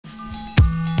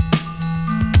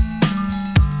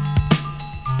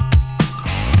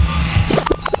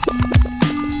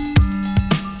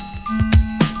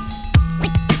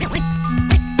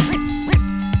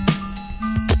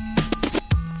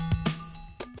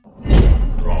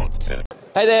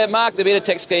Hey there, Mark, the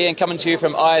DECT skier, and coming to you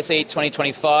from ISE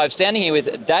 2025. Standing here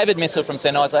with David Missell from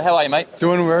Sennheiser. How are you, mate?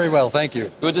 Doing very well, thank you.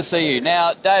 Good to see you.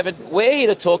 Now, David, we're here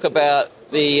to talk about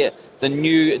the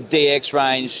new DX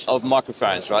range of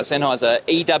microphones, right? Sennheiser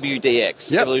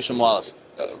EW-DX, Yep. Evolution Wireless.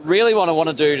 Really what I want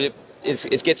to do is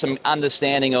get some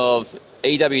understanding of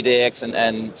EW-DX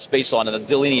and SpeechLine and the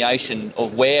delineation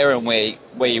of where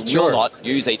you will not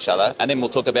use each other, and then we'll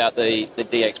talk about the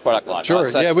DX product line. Sure, right?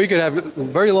 So, yeah, we could have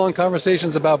very long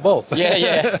conversations about both.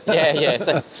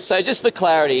 Yeah. So just for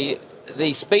clarity,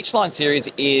 the SpeechLine series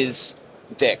is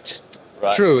DECT,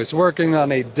 right? True, it's working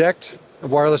on a DECT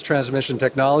wireless transmission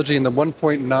technology in the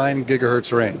 1.9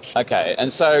 gigahertz range. Okay,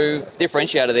 and so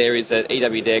differentiator there is that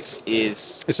EW-DX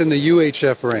is... It's in the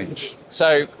UHF range.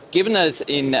 So given that it's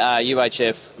in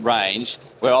UHF range,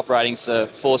 we're operating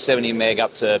 470 meg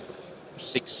up to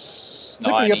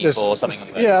 690 or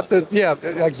something like that. Yeah,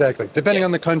 exactly. Depending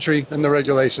on the country and the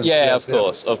regulations. Yeah,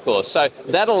 yes, of course. So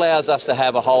that allows us to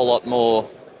have a whole lot more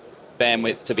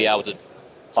bandwidth to be able to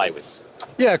play with.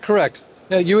 Yeah, correct.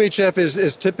 Yeah, UHF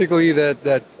is typically that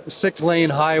 6-lane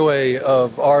highway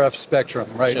of RF spectrum,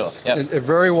 right? Sure. Yep. A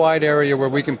very wide area where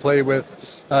we can play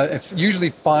with, usually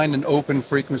find an open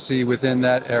frequency within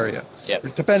that area.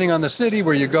 Yep. Depending on the city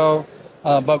where you go,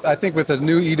 but I think with the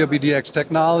new EW-DX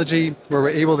technology, where we're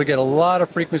able to get a lot of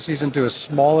frequencies into a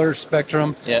smaller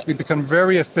spectrum, we become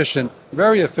very efficient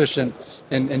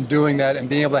in doing that and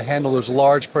being able to handle those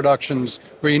large productions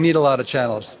where you need a lot of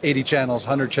channels, 80 channels,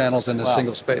 100 channels in a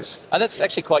single space. And that's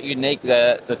actually quite unique,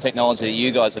 the technology that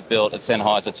you guys have built at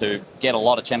Sennheiser to get a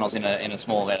lot of channels in a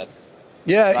small amount of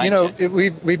Yeah,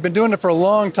 we've been doing it for a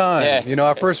long time. Yeah.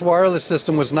 Our first wireless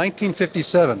system was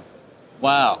 1957.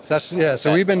 Wow.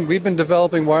 So we've been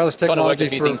developing wireless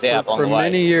technology for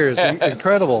many years.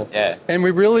 Incredible. Yeah. And we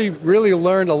really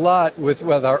learned a lot with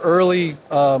our early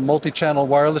multi-channel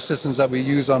wireless systems that we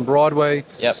use on Broadway.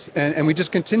 Yep. And we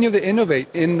just continue to innovate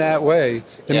in that way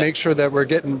to make sure that we're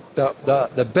getting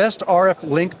the best RF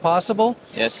link possible.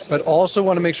 Yes. But also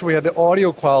want to make sure we have the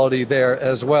audio quality there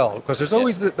as well, because there's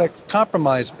always that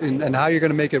compromise in how you're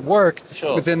going to make it work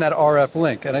within that RF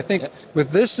link. And I think with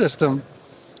this system,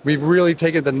 we've really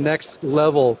taken the next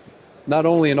level, not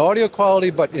only in audio quality,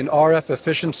 but in RF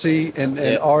efficiency and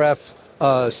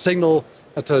RF signal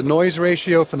to noise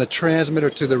ratio from the transmitter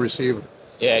to the receiver.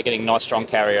 Yeah, getting a nice strong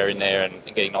carrier in there and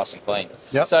getting nice and clean.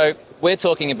 Yep. So we're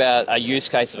talking about a use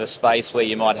case of a space where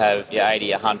you might have 80,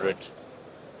 100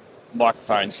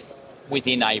 microphones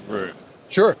within a room.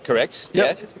 Sure. Correct?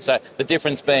 Yep. Yeah. So the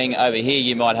difference being over here,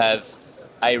 you might have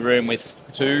a room with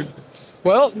 2.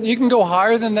 Well, you can go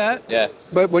higher than that. Yeah.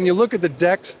 But when you look at the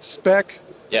DECT spec,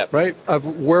 right, of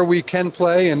where we can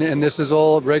play, and this is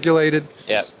all regulated,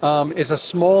 it's a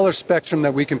smaller spectrum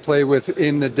that we can play with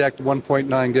in the DECT 1.9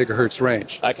 gigahertz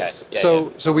range. Okay.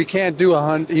 So we can't do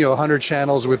 100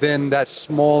 channels within that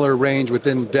smaller range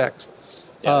within DECT.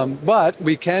 But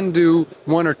we can do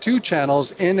 1 or 2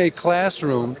 channels in a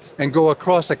classroom and go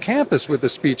across a campus with the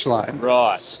SpeechLine.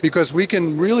 Right. Because we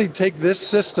can really take this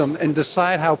system and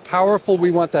decide how powerful we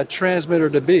want that transmitter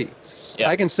to be.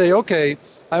 I can say, okay,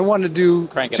 I want to do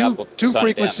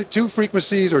two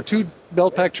frequencies or 2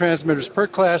 belt pack transmitters per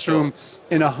classroom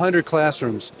in 100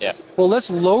 classrooms. Well,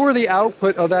 let's lower the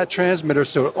output of that transmitter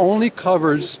so it only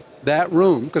covers that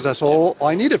room, because that's all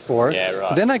I need it for.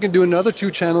 Then I can do another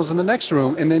 2 channels in the next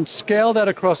room and then scale that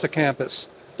across the campus.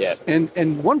 And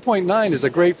 1.9 is a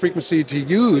great frequency to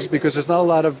use because there's not a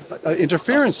lot of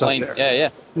interference up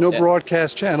there. No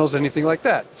broadcast channels, anything like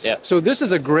that. So this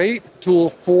is a great tool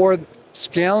for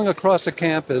scaling across the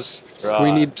campus.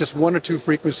 We need just 1 or 2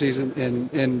 frequencies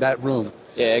in that room.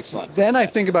 Excellent. Then I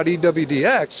think about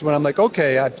EW-DX when I'm like,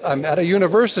 okay, I'm at a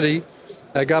university,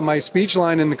 I got my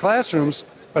SpeechLine in the classrooms,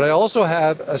 but I also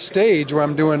have a stage where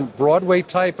I'm doing Broadway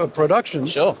type of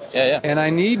productions. And I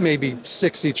need maybe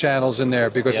 60 channels in there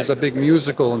because it's a big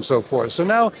musical and so forth. So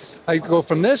now I go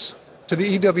from this to the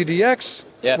EW-DX,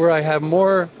 where I have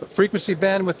more frequency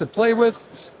bandwidth to play with,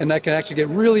 and I can actually get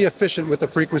really efficient with the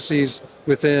frequencies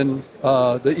within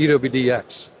the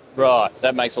EW-DX. Right,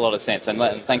 that makes a lot of sense, and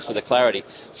thanks for the clarity.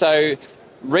 So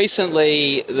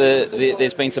recently,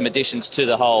 there's been some additions to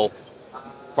the whole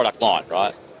product line,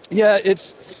 right? Yeah,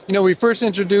 it's, we first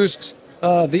introduced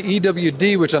the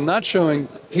EW-D, which I'm not showing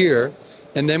here,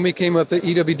 and then we came up with the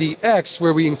EW-DX,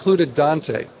 where we included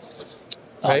Dante.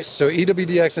 Right? Nice. So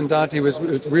EW-DX and Dante was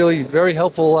really very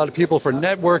helpful to a lot of people for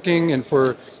networking and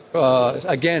for,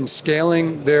 again,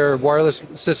 scaling their wireless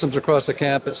systems across the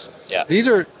campus. Yeah. These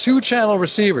are 2-channel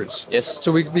receivers. Yes.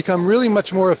 So we become really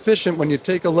much more efficient when you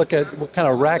take a look at what kind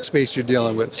of rack space you're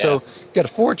dealing with. Yeah. So you've got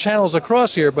 4 channels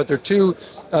across here, but they're two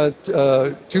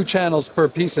channels per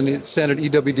piece in the standard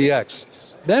EW-DX.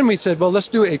 Then we said, well, let's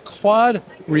do a quad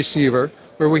receiver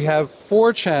where we have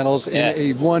 4 channels in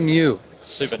a 1U.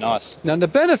 Super nice. Now the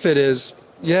benefit is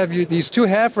you have these 2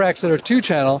 half racks that are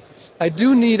 2-channel. I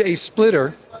do need a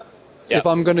splitter if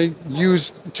I'm going to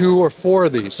use 2 or 4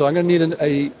 of these. So I'm going to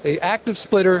need a active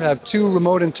splitter, have 2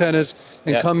 remote antennas,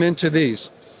 and come into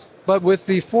these. But with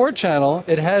the 4-channel,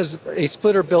 it has a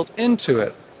splitter built into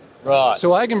it. Right.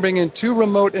 So I can bring in 2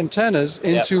 remote antennas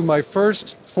into my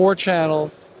first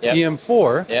 4-channel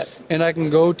EM4, and I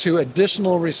can go to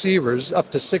additional receivers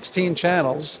up to 16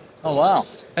 channels. Oh, wow.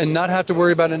 And not have to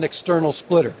worry about an external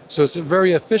splitter. So it's a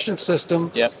very efficient system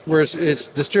where it's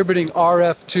distributing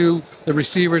RF to the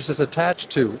receivers it's attached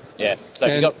to. Yeah, so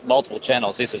if you've got multiple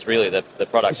channels, this is really the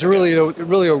product. It's really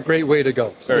a great way to go.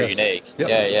 It's very unique. Yep.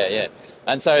 Yeah.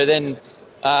 And so then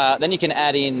you can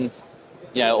add in,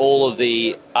 all of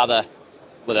the other,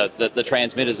 the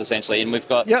transmitters essentially, and we've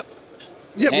got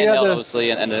handheld, obviously,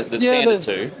 and the standard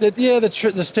too.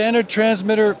 The standard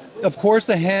transmitter, of course,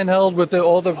 the handheld with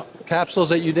all the capsules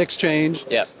that you'd exchange.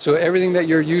 Yeah. So everything that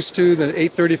you're used to, the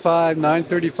 835,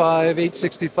 935,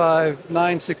 865,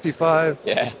 965.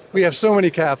 Yeah. We have so many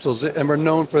capsules, and we're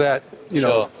known for that.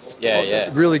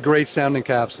 Really great sounding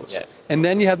capsules. Yeah. And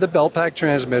then you have the belt pack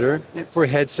transmitter for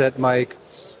headset mic,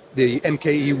 the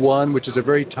MKE1, which is a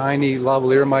very tiny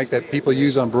lavalier mic that people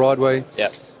use on Broadway.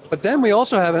 Yeah. But then we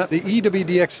also have the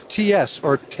EW-DX TS,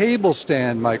 or table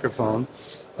stand microphone,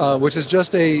 which is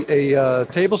just a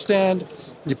table stand.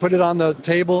 You put it on the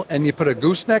table and you put a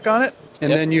gooseneck on it,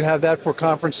 and then you have that for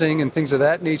conferencing and things of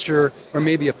that nature, or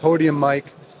maybe a podium mic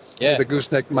with a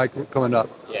gooseneck mic coming up.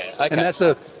 Yeah, okay. And that's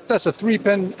a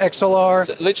 3-pin XLR.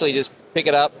 So literally just pick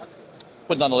it up,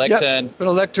 put it on the lectern. Put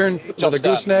a lectern with a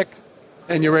gooseneck,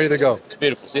 and you're ready to go. It's a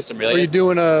beautiful system, really. Or you're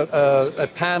doing a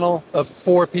panel of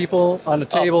 4 people on a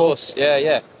table. Of course,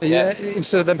 yeah.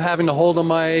 Instead of them having to hold a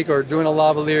mic or doing a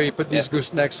lavalier, you put these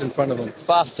goosenecks in front of them.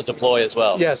 Fast to deploy as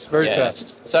well. Yes, very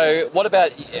fast. So what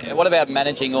about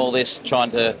managing all this,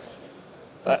 trying to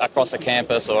across a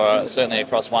campus or certainly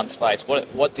across one space?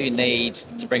 What do you need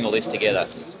to bring all this together?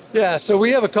 Yeah, so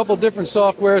we have a couple different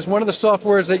softwares. One of the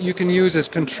softwares that you can use is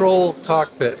Control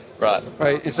Cockpit.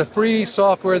 Right. It's a free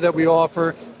software that we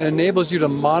offer and enables you to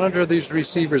monitor these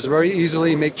receivers very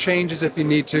easily, make changes if you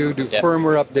need to, do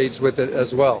firmware updates with it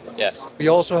as well. We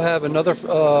also have another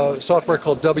software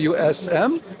called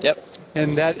WSM.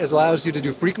 And that allows you to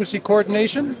do frequency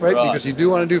coordination, right? Because you do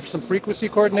want to do some frequency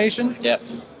coordination.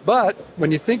 But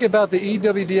when you think about the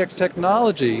EW-DX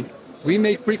technology, we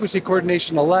make frequency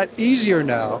coordination a lot easier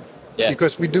now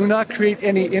because we do not create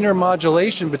any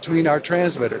intermodulation between our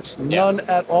transmitters, none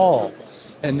at all.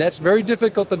 And that's very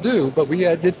difficult to do, but we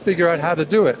did figure out how to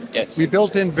do it. We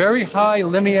built in very high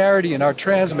linearity in our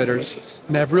transmitters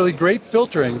and have really great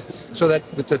filtering so that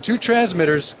with the 2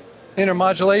 transmitters,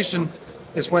 intermodulation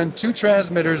is when 2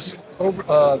 transmitters,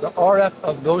 the RF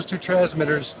of those 2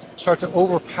 transmitters start to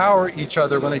overpower each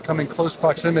other when they come in close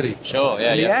proximity.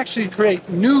 And they actually create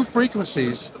new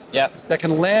frequencies that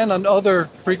can land on other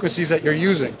frequencies that you're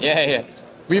using.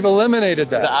 We've eliminated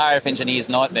that. The RF engineer's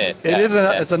nightmare.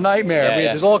 It's a nightmare.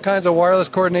 There's all kinds of wireless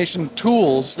coordination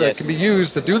tools that can be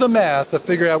used to do the math to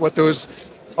figure out what those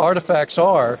artifacts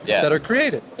are that are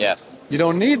created. You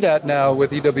don't need that now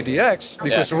with EW-DX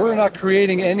because we're not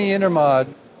creating any intermod.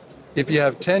 If you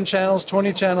have 10 channels,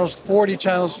 20 channels, 40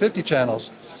 channels, 50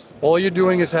 channels, all you're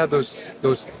doing is have those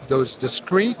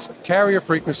discrete carrier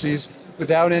frequencies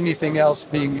without anything else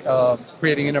being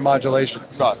creating intermodulation.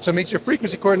 So it makes your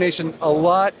frequency coordination a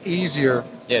lot easier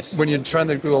when you're trying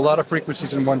to do a lot of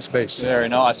frequencies in one space. Very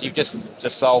nice. You've just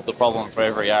solved the problem for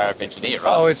every RF engineer,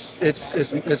 right? Oh, it's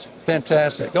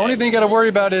fantastic. The only thing you got to worry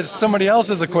about is somebody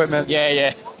else's equipment.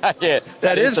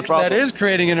 That is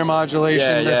creating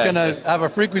intermodulation. That's going to have a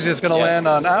frequency that's going to land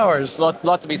on ours.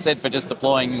 Lot to be said for just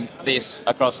deploying this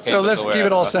across campus. So let's keep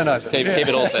it all Sennheiser. Keep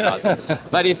it all Sennheiser.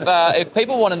 But if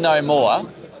people want to know more,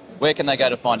 where can they go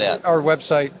to find out? Our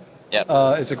website.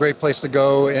 It's a great place to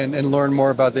go and learn more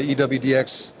about the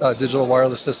EW-DX digital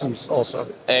wireless systems also.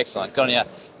 Excellent. Good on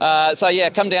you. So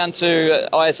come down to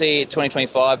ISE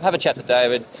 2025, have a chat to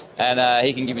David, and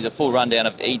he can give you the full rundown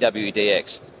of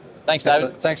EW-DX. Thanks,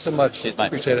 David. Thanks so much. Cheers, mate.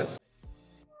 Appreciate it.